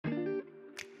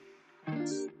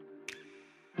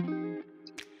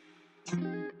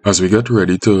As we get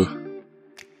ready to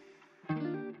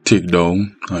take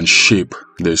down and shape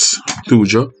this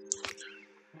Thuja,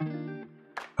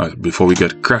 before we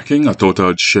get cracking, I thought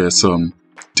I'd share some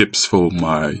tips for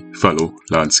my fellow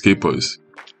landscapers.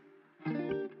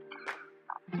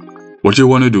 What you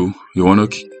want to do, you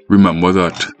want to remember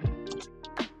that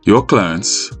your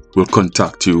clients will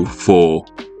contact you for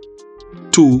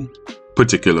two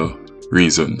particular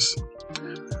reasons.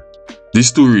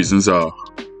 These two reasons are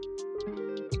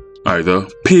either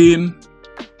pain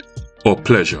or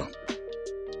pleasure.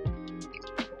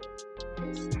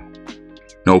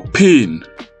 Now, pain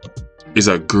is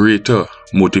a greater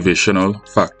motivational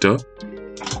factor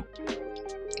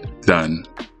than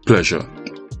pleasure.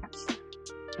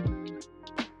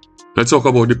 Let's talk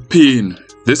about the pain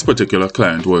this particular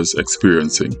client was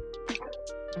experiencing.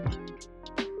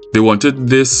 They wanted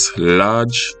this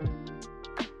large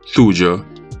Thuja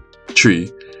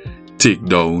tree take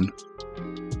down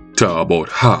to about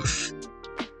half.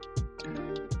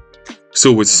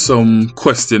 So with some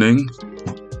questioning,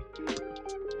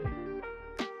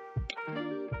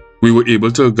 we were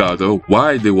able to gather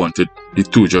why they wanted the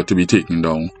Thuja to be taken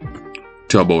down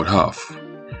to about half.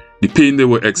 The pain they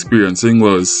were experiencing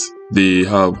was they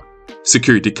have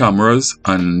security cameras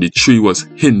and the tree was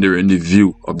hindering the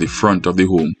view of the front of the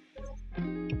home.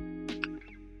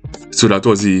 So that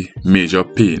was the major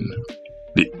pain,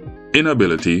 the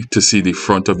inability to see the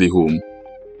front of the home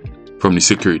from the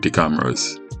security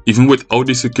cameras. Even without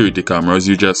the security cameras,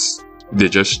 they're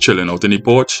just chilling out in the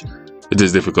porch. It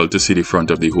is difficult to see the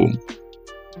front of the home.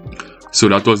 So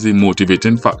that was the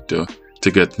motivating factor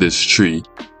to get this tree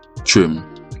trimmed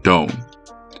down.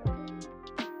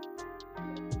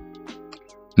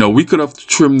 Now we could have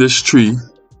trimmed this tree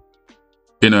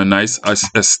in a nice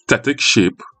aesthetic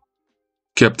shape,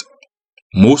 kept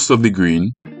most of the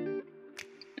green,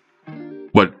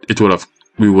 but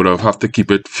we would have to keep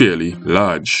it fairly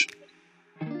large.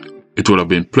 It would have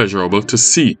been pleasurable to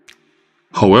see.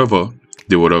 However,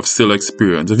 they would have still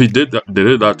experienced, if we did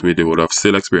it that way, they would have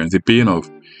still experienced the pain of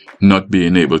not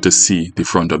being able to see the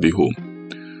front of the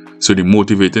home. So the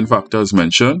motivating factor, as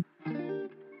mentioned,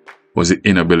 was the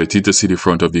inability to see the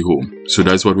front of the home. So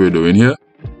that's what we're doing here.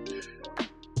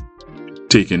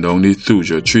 Taking down the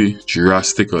Thuja tree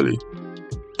drastically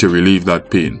to relieve that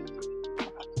pain.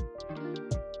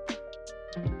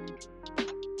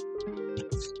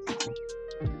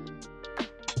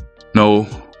 Now,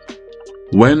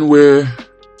 when we're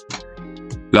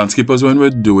landscapers, when we're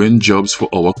doing jobs for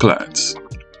our clients,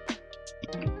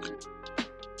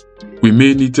 we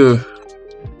may need to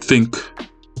think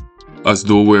as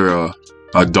though we're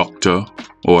a doctor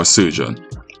or a surgeon.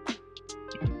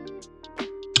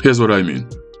 Here's what I mean.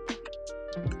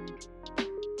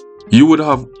 You would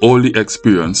have all the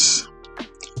experience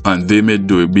and they may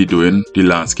be doing the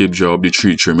landscape job, the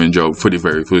tree trimming job for the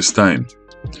very first time.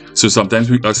 So sometimes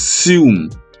we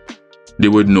assume they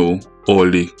would know all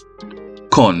the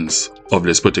cons of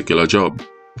this particular job.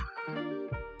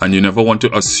 And you never want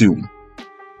to assume.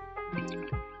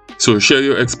 So share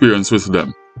your experience with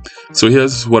them. So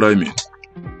here's what I mean.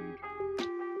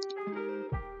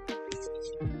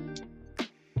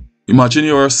 Imagine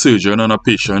you're a surgeon and a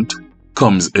patient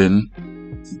comes in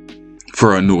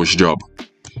for a nose job.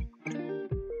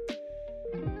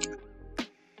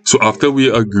 So after we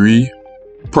agree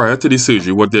prior to the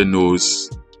surgery what their nose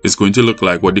is going to look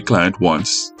like, what the client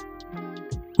wants,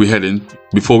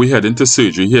 before we head into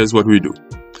surgery, here's what we do.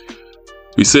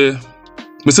 We say,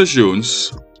 Mrs.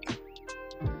 Jones,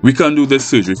 we can do this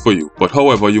surgery for you, but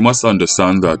however, you must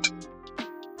understand that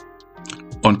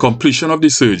on completion of the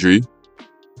surgery,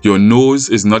 your nose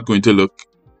is not going to look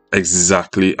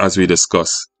exactly as we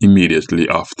discussed immediately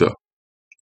after.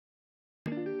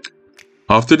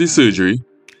 After the surgery,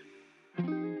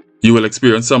 you will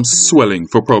experience some swelling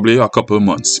for probably a couple of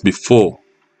months before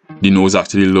the nose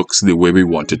actually looks the way we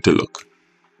want it to look.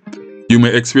 You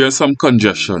may experience some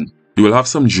congestion. You will have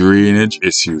some drainage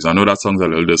issues. I know that sounds a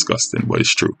little disgusting, but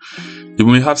it's true. You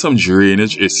may have some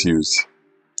drainage issues.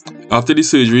 After the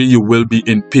surgery, you will be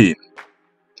in pain.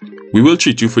 We will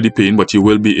treat you for the pain, but you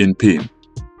will be in pain.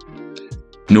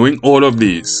 Knowing all of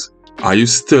these, are you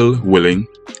still willing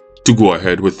to go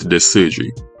ahead with this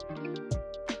surgery?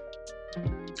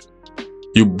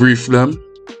 You brief them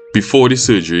before the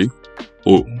surgery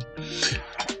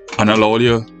and allow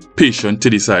your patient to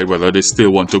decide whether they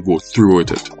still want to go through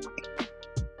with it.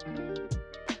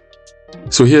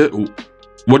 So here,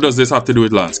 what does this have to do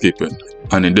with landscaping?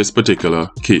 And in this particular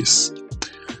case,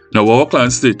 now our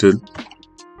client stated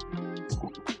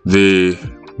they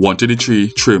wanted the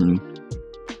tree trimmed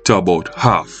to about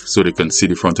half so they can see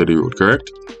the front of the road,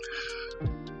 correct?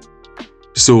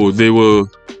 So they were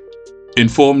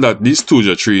informed that these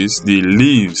Thuja trees, the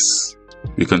leaves,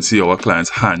 you can see our client's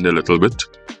hand a little bit,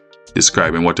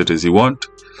 describing what it is he wants.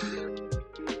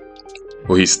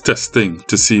 Or he's testing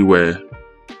to see where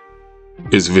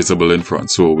is visible in front.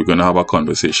 So we're going to have a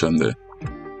conversation there.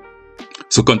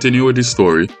 So continue with the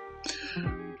story.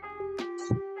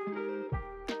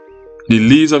 The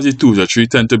leaves of the Thuja tree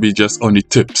tend to be just on the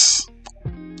tips.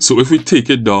 So if we take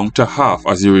it down to half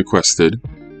as you requested,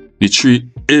 the tree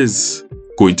is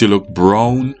going to look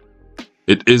brown.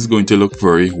 It is going to look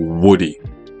very woody.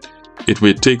 It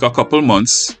will take a couple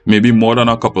months, maybe more than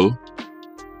a couple,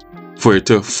 for it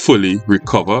to fully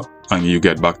recover and you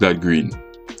get back that green.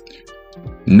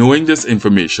 Knowing this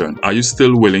information, are you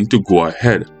still willing to go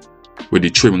ahead with the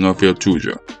trimming of your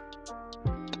Thuja?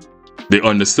 They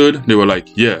understood. They were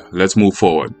like, yeah, let's move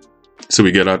forward. So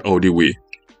we get that out of the way.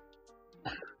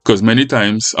 Because many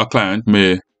times a client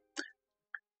may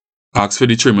ask for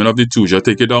the trimming of the Thuja,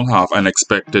 take it down half and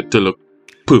expect it to look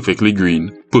perfectly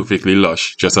green, perfectly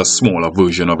lush, just a smaller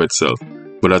version of itself.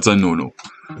 But that's a no-no.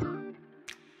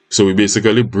 So we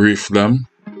basically brief them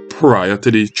prior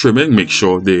to the trimming, make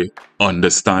sure they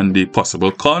understand the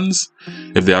possible cons.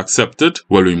 If they accept it,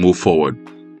 well, we move forward.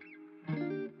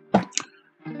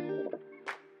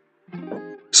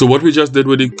 So what we just did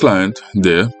with the client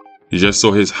there, you just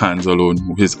saw his hands alone,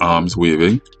 his arms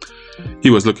waving. He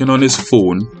was looking on his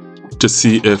phone to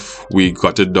see if we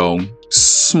got it down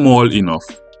small enough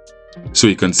so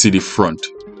he can see the front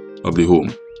of the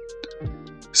home.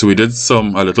 So we did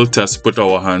a little test, put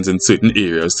our hands in certain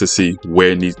areas to see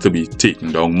where it needs to be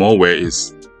taken down more, where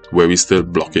we still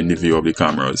blocking the view of the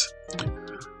cameras.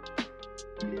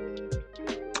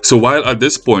 So while at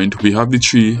this point we have the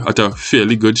tree at a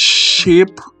fairly good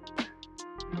shape,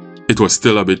 it was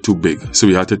still a bit too big, so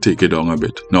we had to take it down a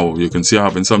bit. Now you can see I'm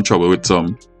having some trouble with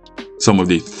some of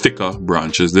the thicker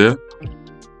branches there.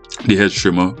 The hedge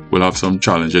trimmer will have some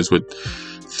challenges with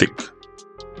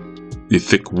the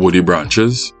thick woody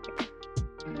branches.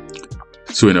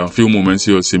 So in a few moments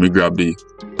you'll see me grab the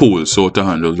pole saw to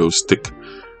handle those thick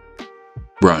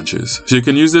branches. So you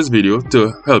can use this video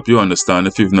to help you understand,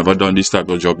 if you've never done this type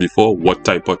of job before, what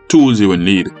type of tools you will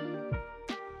need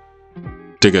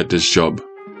to get this job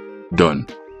done.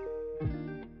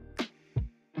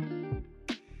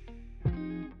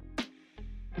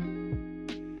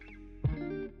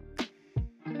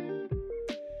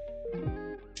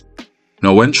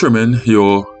 Now when trimming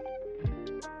your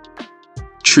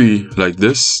tree like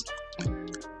this,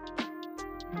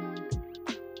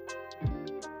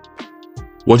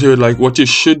 what you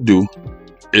should do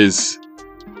is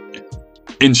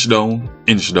inch down,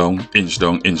 inch down, inch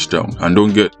down, inch down, and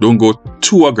don't go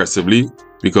too aggressively,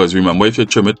 because remember, if you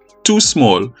trim it too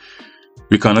small,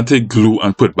 we cannot take glue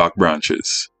and put back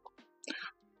branches.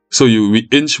 So we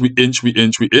inch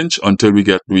until we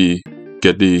get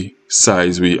the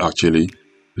size we actually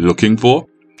looking for.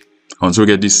 Once we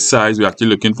get the size we actually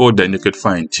looking for, then you could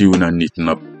fine tune and neaten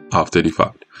up after the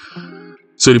fact.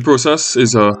 So the process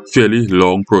is a fairly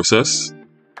long process.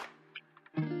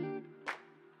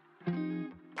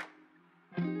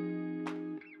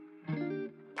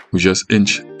 We just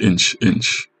inch.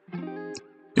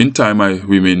 In time,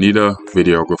 we may need a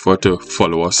videographer to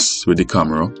follow us with the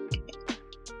camera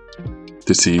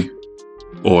to see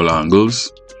all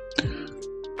angles.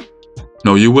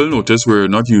 Now you will notice we're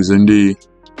not using the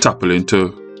tarpaulin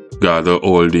to gather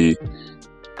all the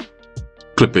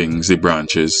clippings, the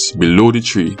branches below the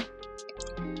tree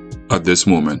at this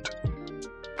moment,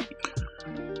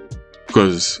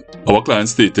 because our client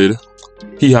stated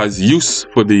he has use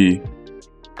for the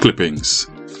clippings,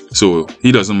 so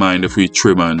he doesn't mind if we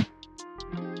trim and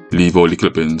leave all the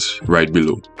clippings right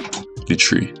below the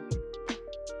tree.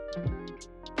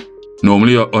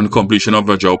 Normally on completion of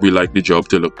a job, we like the job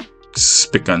to look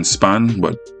spick and span,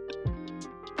 but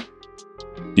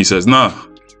he says, nah,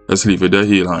 let's leave it there,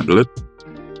 he'll handle it.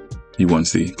 He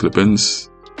wants the clippings,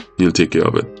 he'll take care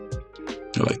of it.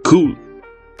 You're like, cool.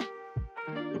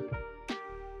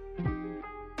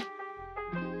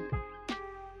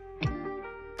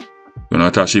 Gonna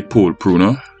attach a pole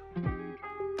pruner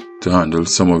to handle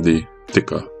some of the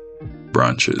thicker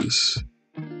branches.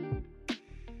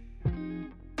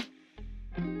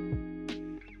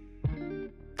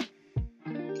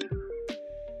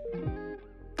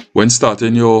 When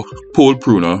starting your pole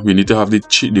pruner, we need to have the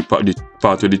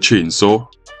part with the chainsaw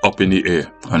up in the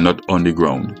air and not on the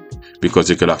ground, because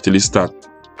it could actually start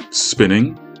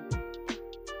spinning.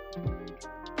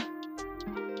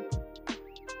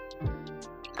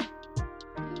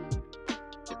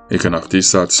 It can actually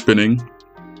start spinning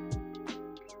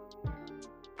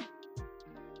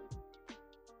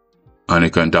and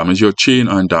it can damage your chain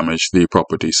and damage the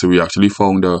property. So we actually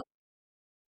found an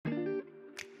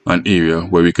area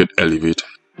where we could elevate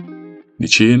the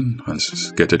chain and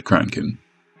get it cranking.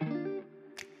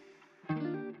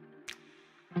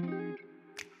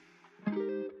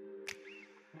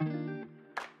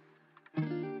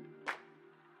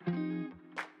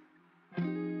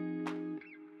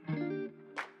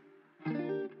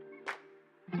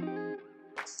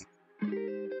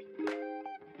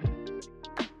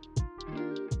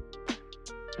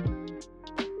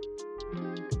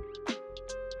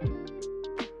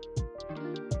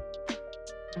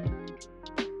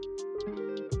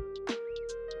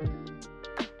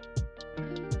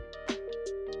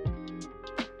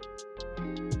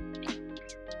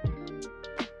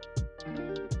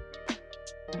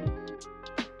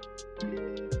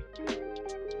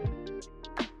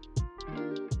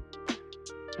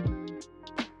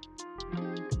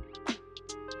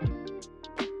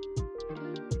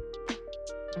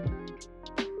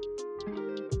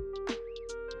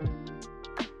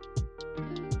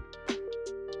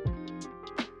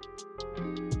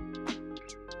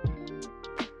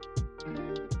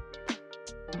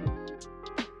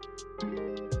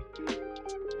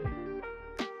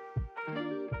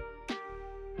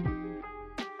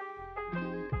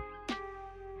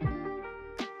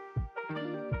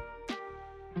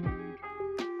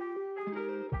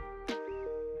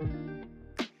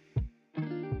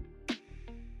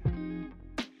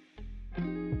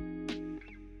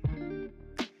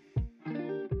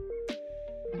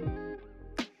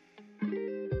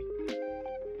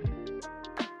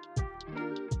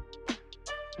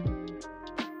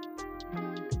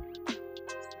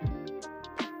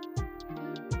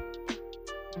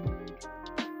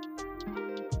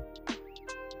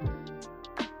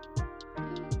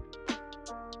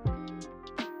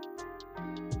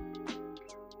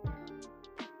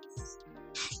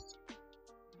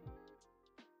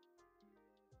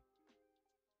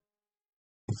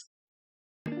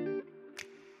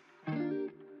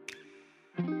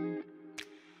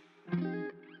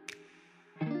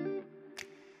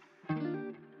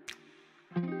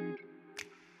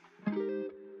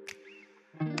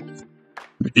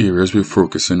 The areas we're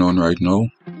focusing on right now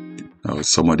are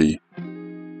some of the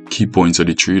key points of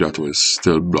the tree that was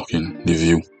still blocking the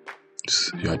view.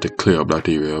 So you had to clear up that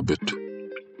area a bit.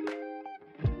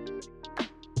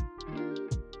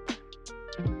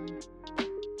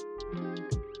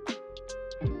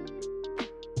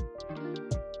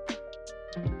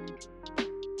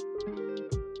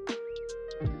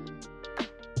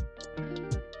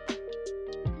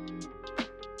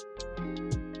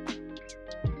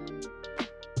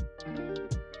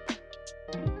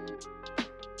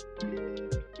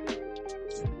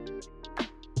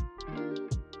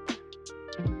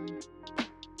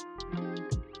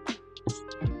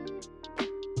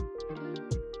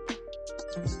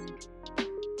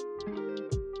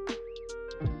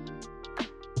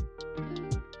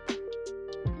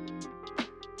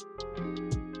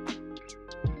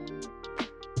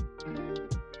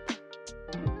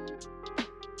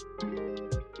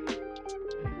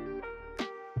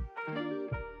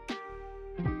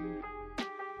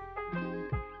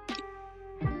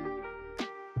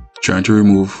 Trying to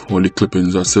remove all the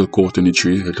clippings that still caught in the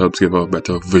tree, it helps give a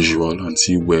better visual and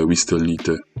see where we still need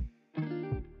to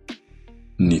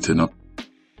neaten up.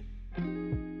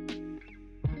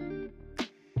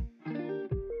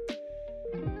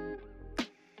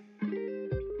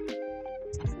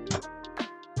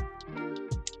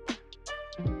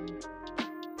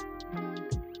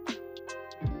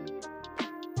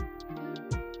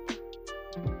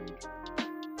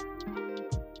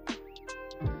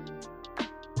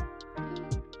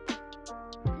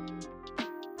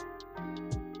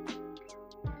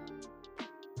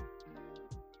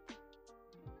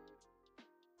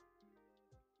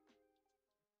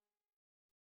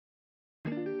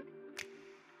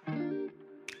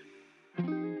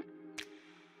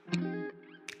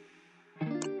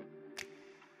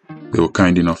 They were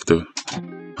kind enough to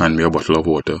hand me a bottle of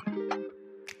water.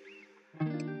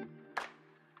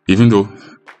 Even though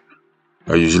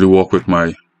I usually walk with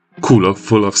my cooler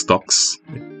full of stocks,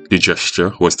 the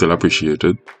gesture was still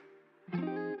appreciated.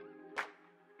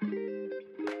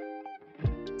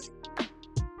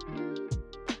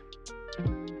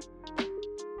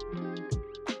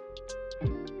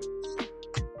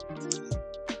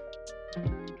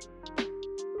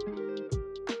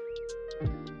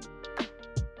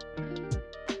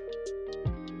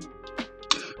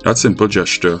 That simple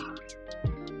gesture,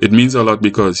 it means a lot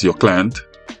because your client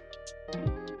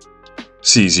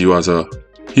sees you as a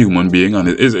human being, and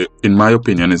it is, in my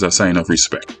opinion, is a sign of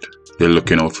respect. they're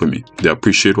looking out for me. They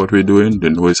appreciate what we're doing. They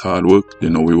know it's hard work. They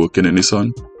know we're working in the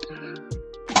sun.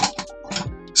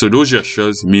 So those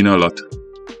gestures mean a lot.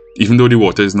 Even though the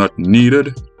water is not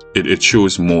needed, it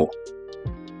shows more.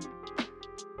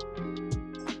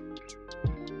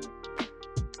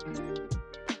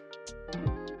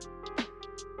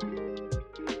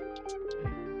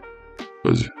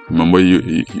 Because remember,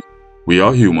 we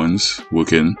are humans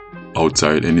working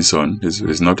outside in the sun.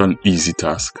 It's not an easy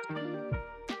task.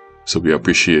 So we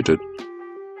appreciate it.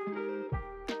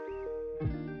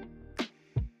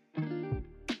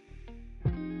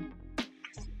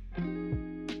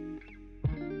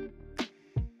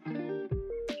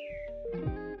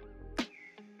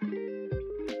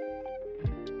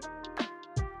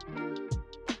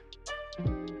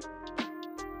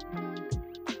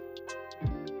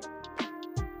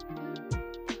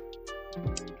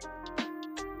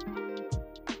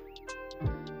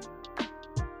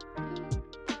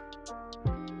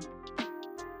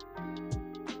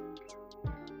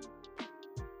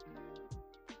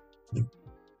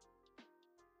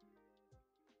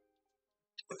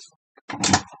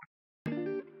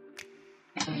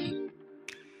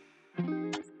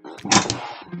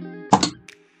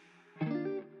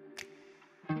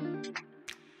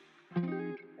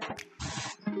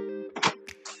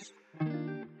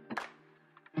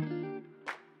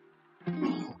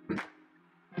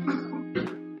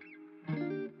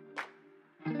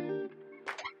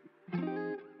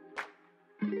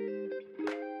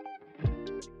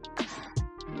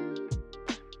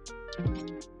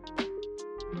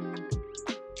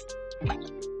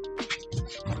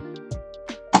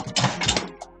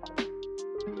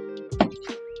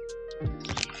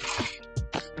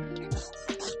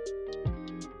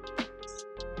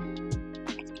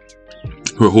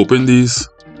 We're hoping these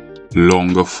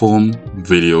longer form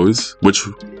videos, which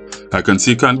I can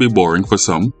see can be boring for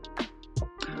some,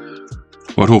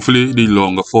 but hopefully the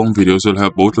longer form videos will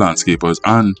help both landscapers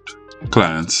and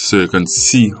clients so you can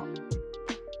see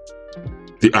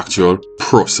the actual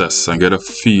process and get a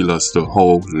feel as to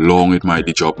how long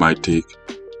the job might take.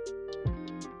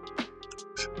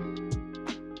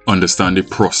 Understand the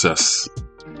process.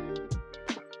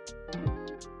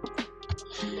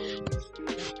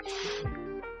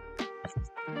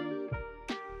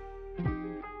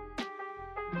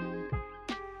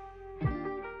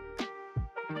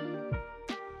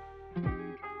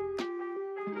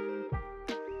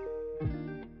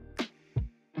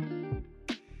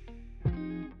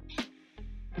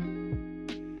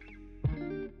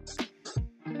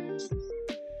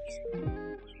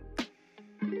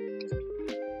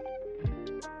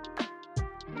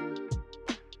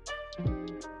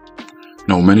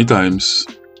 Now, many times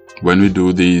when we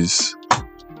do these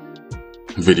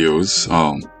videos,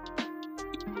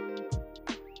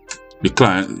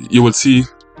 you will see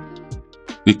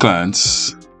the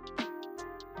clients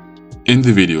in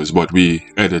the videos, but we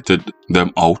edited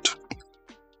them out.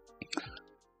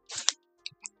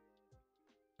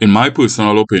 In my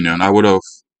personal opinion, I would have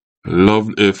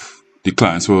loved if the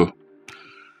clients were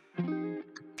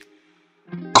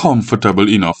comfortable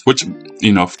enough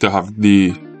to have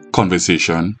the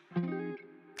conversation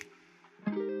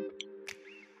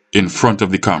in front of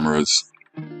the cameras.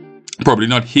 Probably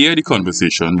not hear the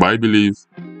conversation, but I believe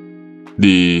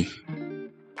the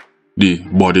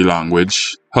body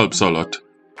language helps a lot.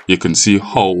 You can see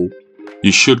how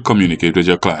you should communicate with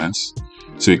your clients,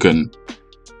 so you can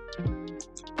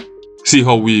see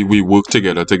how we work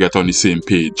together to get on the same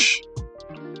page.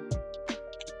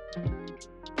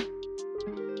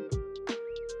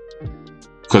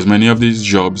 Because many of these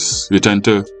jobs, you tend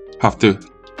to have to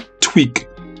tweak,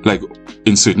 like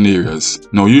in certain areas.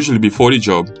 Now, usually before the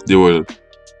job, you will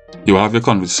have a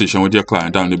conversation with your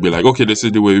client and they'll be like, okay, this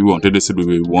is the way we want it, this is the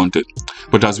way we want it.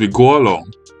 But as we go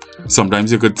along,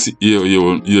 sometimes you could see,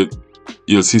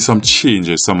 you'll see some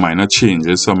changes, some minor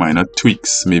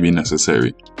tweaks may be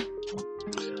necessary.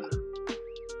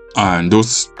 And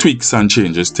those tweaks and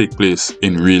changes take place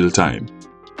in real time.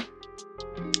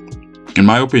 In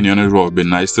my opinion, it would have been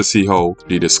nice to see how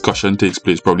the discussion takes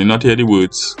place. Probably not hear the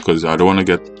words, because I don't want to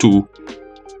get too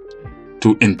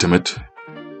intimate.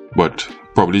 But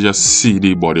probably just see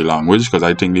the body language, because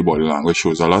I think the body language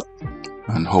shows a lot.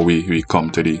 And how we come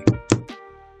to the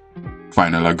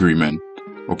final agreement.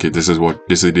 Okay, this is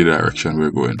the direction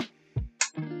we're going.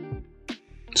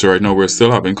 So right now we're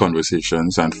still having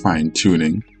conversations and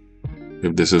fine-tuning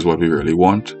if this is what we really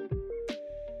want.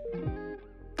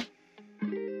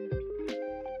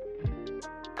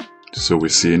 So we're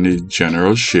seeing the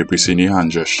general shape, we're seeing the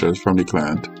hand gestures from the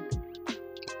client,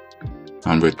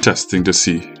 and we're testing to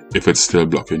see if it's still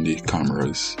blocking the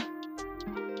cameras.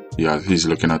 he's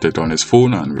looking at it on his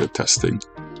phone, and we're testing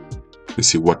to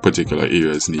see what particular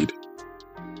areas need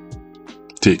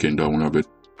taken down a bit.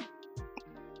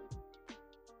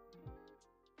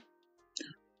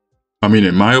 I mean,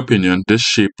 in my opinion, this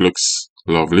shape looks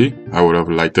lovely. I would have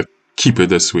liked to keep it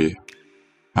this way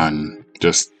and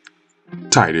just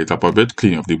tidy it up a bit,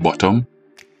 clean up the bottom.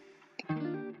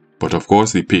 But of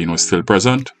course, the pain was still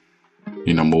present.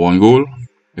 The number one goal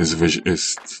is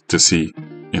to see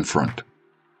in front.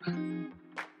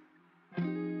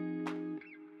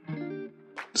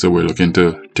 So we're looking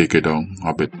to take it down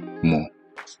a bit more.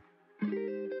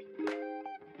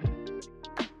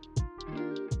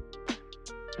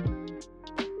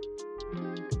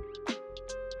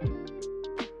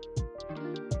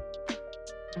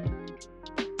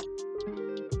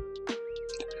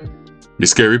 The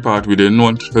scary part, we didn't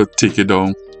want to take it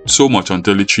down so much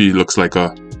until the tree looks like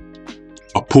a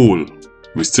pole.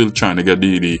 We're still trying to get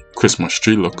the Christmas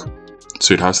tree look.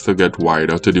 So it has to get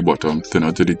wider to the bottom,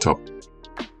 thinner to the top.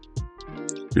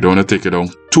 We don't want to take it down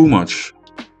too much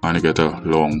and get a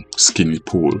long, skinny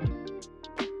pole.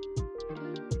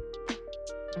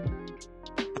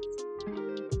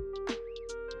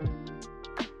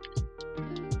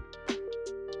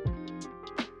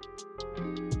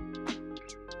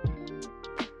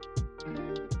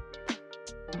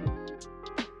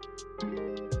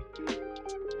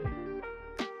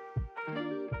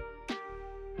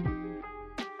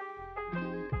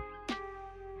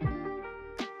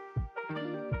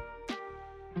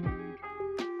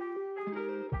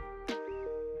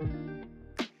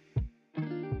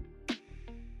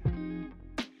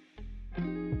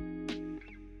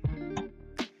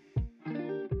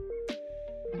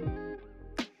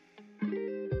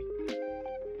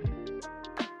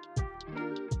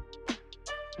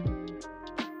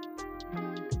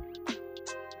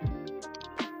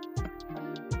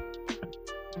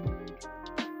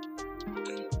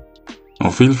 Now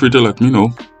feel free to let me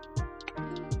know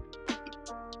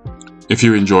if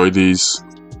you enjoy these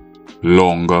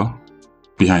longer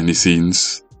behind the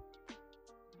scenes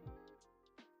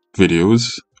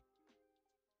videos.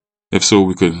 If so,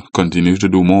 we could continue to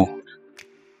do more.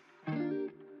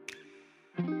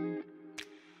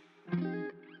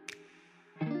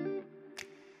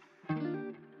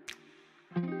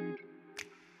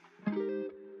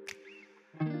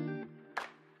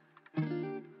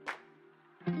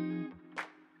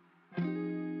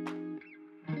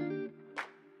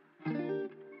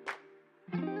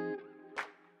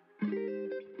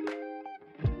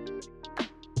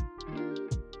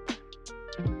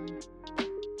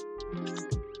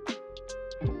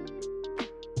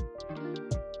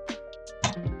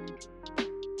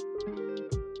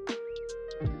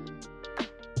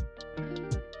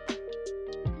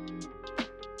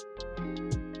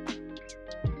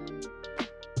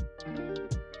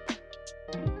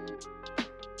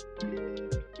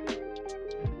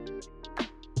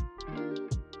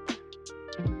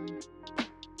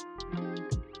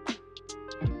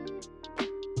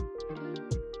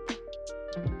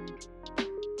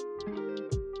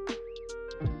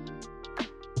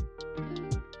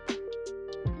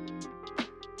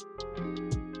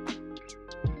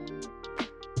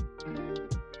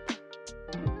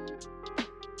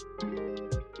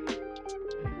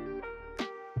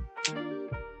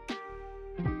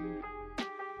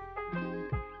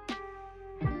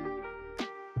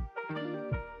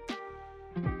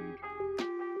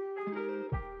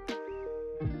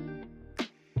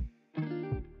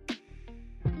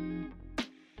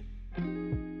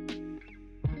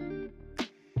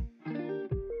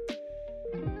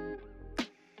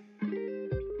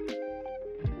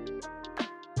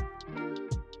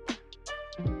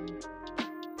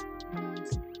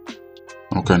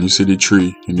 Now can you see the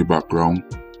tree in the background?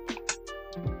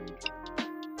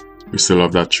 We still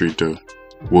have that tree to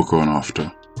work on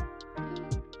after.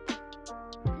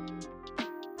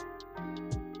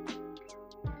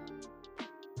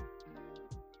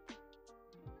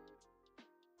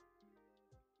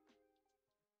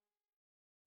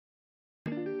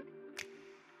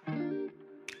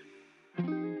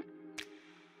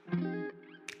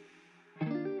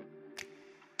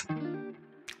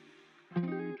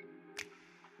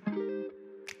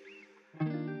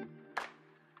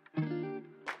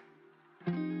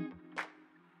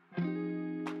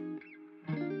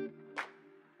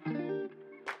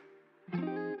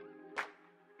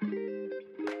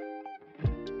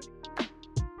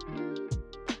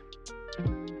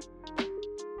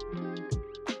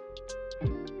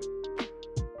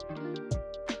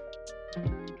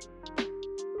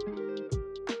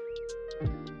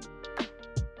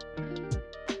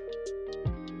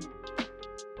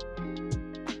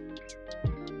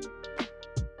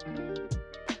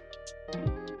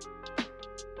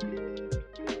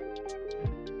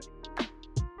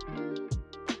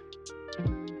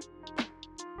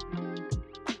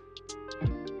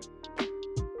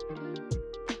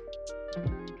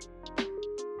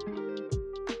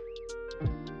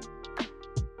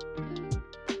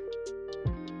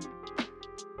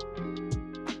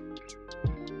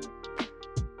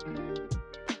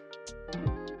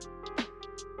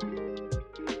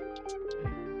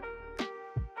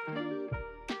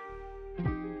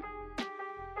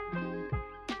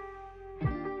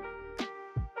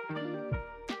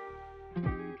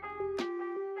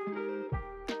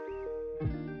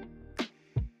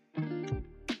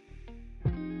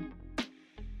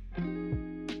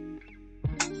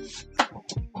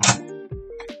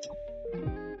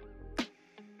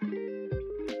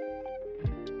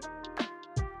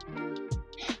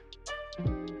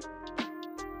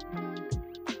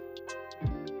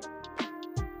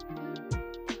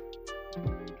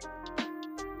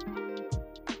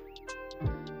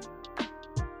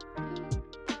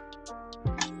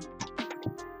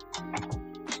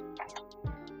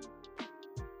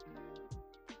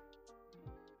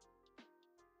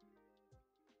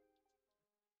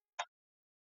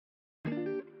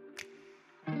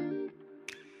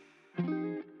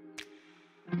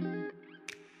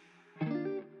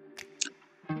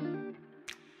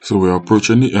 So we're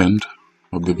approaching the end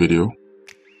of the video.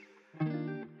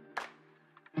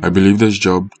 I believe this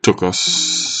job took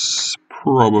us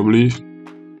probably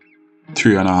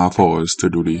 3.5 hours to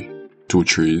do the 2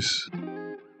 trees.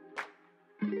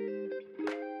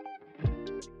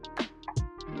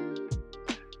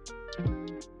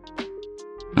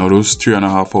 Now those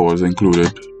 3.5 hours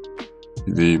included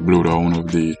the blowdown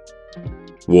of the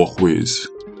walkways.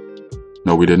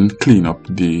 Now we didn't clean up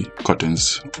the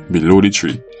cuttings below the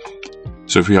tree.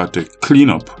 So if we had to clean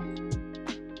up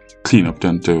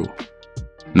them too.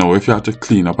 Now if you had to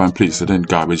clean up and place it in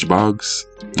garbage bags,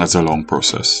 that's a long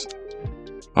process.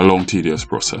 A long, tedious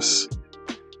process.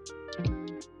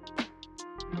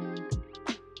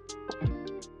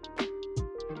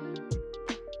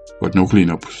 But no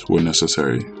cleanups were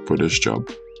necessary for this job.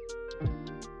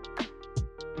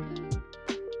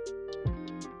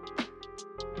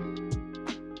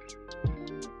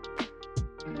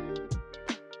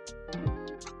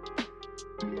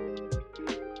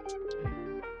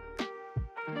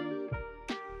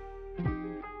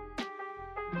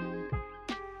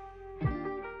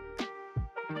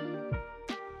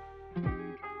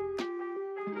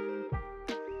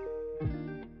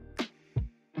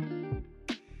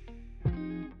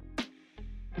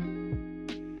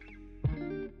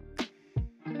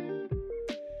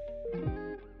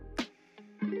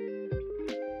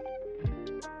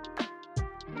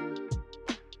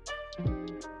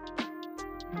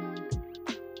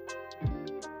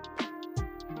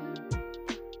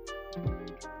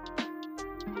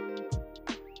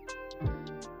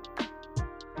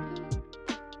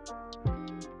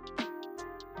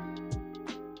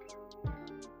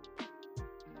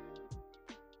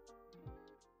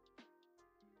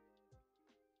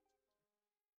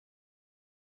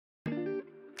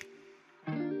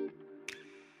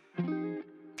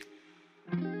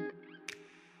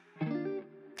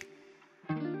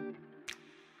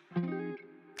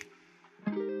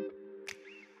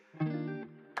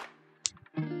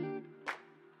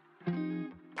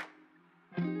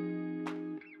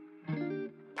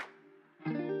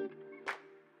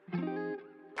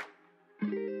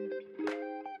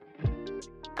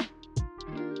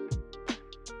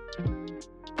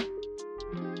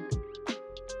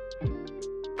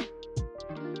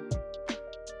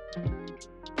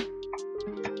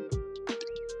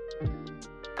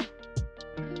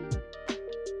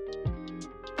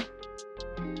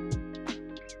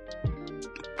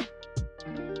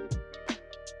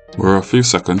 We're a few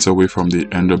seconds away from the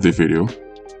end of the video.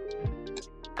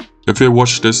 If you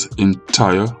watched this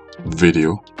entire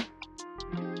video,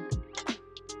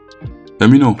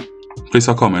 let me know. Place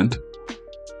a comment.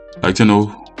 I'd like to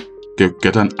know,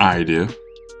 get an idea.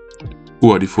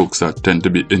 Who are the folks that tend to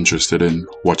be interested in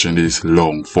watching this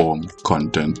long form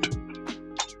content?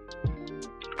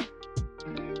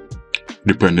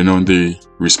 Depending on the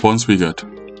response we get,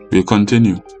 we'll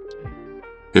continue.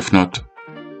 If not,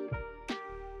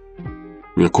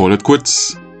 we'll call it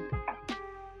quits.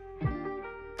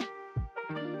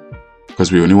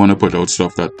 Because we only want to put out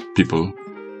stuff that people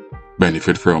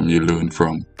benefit from, you learn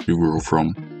from, you grow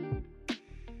from.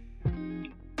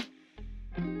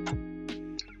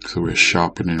 So we're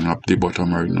sharpening up the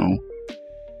bottom right now.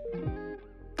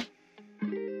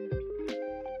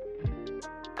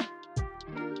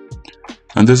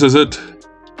 And this is it.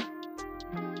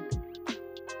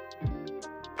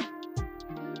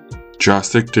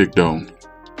 Drastic takedown.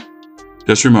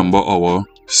 Just remember our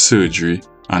surgery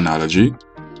analogy.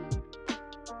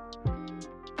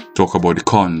 Talk about the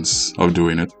cons of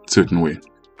doing it a certain way.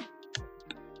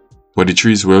 But the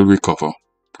trees will recover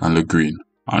and look green.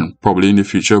 And probably in the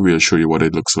future we'll show you what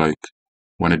it looks like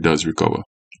when it does recover.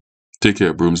 Take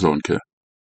care, Brooms Lawn Care.